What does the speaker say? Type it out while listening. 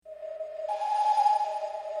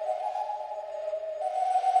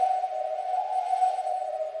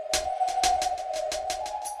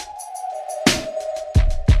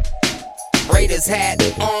Raiders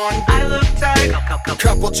hat on. I look tight.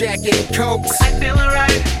 Couple jacket cokes. I feel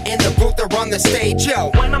alright. In the booth or on the stage, yo.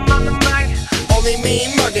 When I'm on the mic, Only me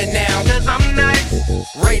mugging now. cause I'm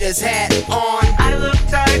nice. Raiders hat on. I look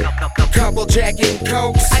tight. Couple jacket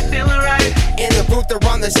cokes. I feel alright. In the booth or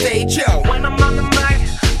on the stage, yo. When I'm on the mic,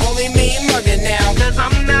 Only me mugging now. cause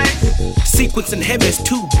I'm nice. Sequence and Hemis,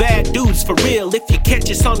 two bad dudes for real. If you catch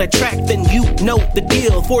us on the track, then you know the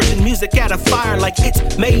deal. Forging music out of fire like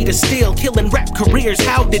it's made of steel. Killing rap careers,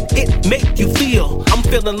 how did it make you feel? I'm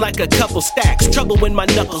feeling like a couple stacks. Trouble when my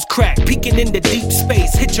knuckles crack. Peeking into deep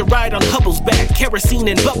space, hitch a ride on Hubble's back. Kerosene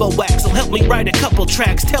and bubble wax will help me write a couple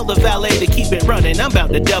tracks. Tell the valet to keep it running, I'm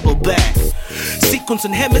about to double back. Sequence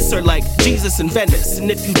and Hemis are like Jesus and Venice. And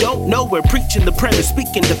if you don't know, we're preaching the premise.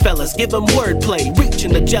 Speaking to fellas, give them wordplay,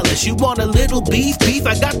 reaching the jealous. You want a little beef?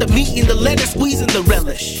 I got the meat in the lettuce, squeezing the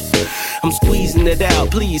relish. I'm squeezing it out,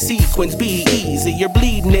 please. Sequence, be easy. You're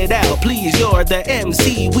bleeding it out, please. You're the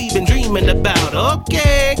MC we've been dreaming about.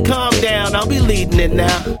 Okay, calm down, I'll be leading it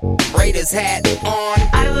now. Raiders hat on.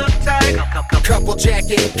 I look tight. Couple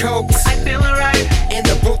jacket cokes. I feel alright. In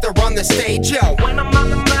the booth or on the stage, yo. When I'm on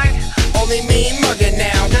the mic, Only me mugging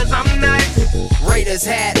now. cause I'm nice. Raiders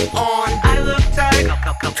hat on. I look tight.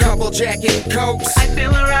 Couple jacket cokes. I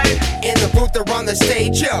feel alright. In the booth or on the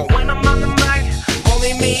stage, yo. When I'm on the mic,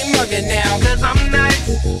 Only me mugging now. cause I'm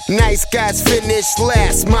nice. Nice guys finish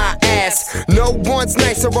last, my ass. No one's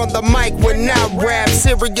nicer on the mic when I rap.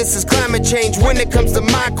 Serious as climate change when it comes to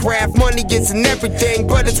my craft. Money isn't everything,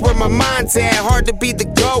 but it's where my mind's at. Hard to be the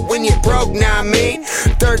GOAT when you're broke, now I mean.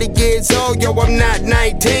 30 years old, yo, I'm not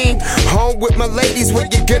 19. Home with my ladies, where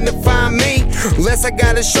you gonna find me? Unless I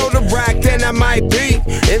got a show to rock, then I might be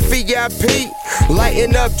in VIP.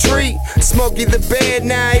 Lighting up tree, Smokey the Bear,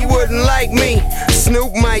 now he wouldn't like me.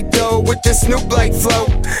 Snoop might though, with the Snoop-like flow.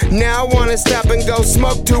 Now I wanna stop and go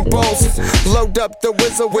smoke 2 bowls. Load up the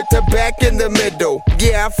whistle with the back in the middle.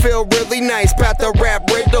 Yeah, I feel really nice about the rap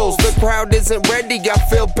riddles. The crowd isn't ready, I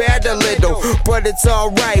feel bad a little, but it's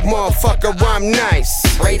alright, motherfucker, I'm nice.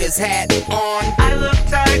 Raiders hat on. I look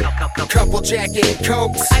tight. Couple jacket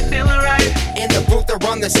cokes. I feel alright. In the booth or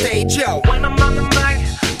on the stage, yo. When I'm on the mic,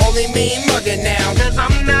 Only me mugging now. cause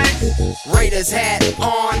I'm nice. Raiders hat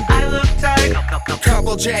on. I look tight.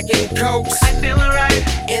 Couple jacket cokes. I feel alright.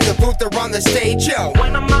 In the booth or on the stage, yo.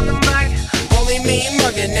 When I'm on the mic, Only me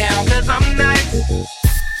mugging now. cause I'm nice.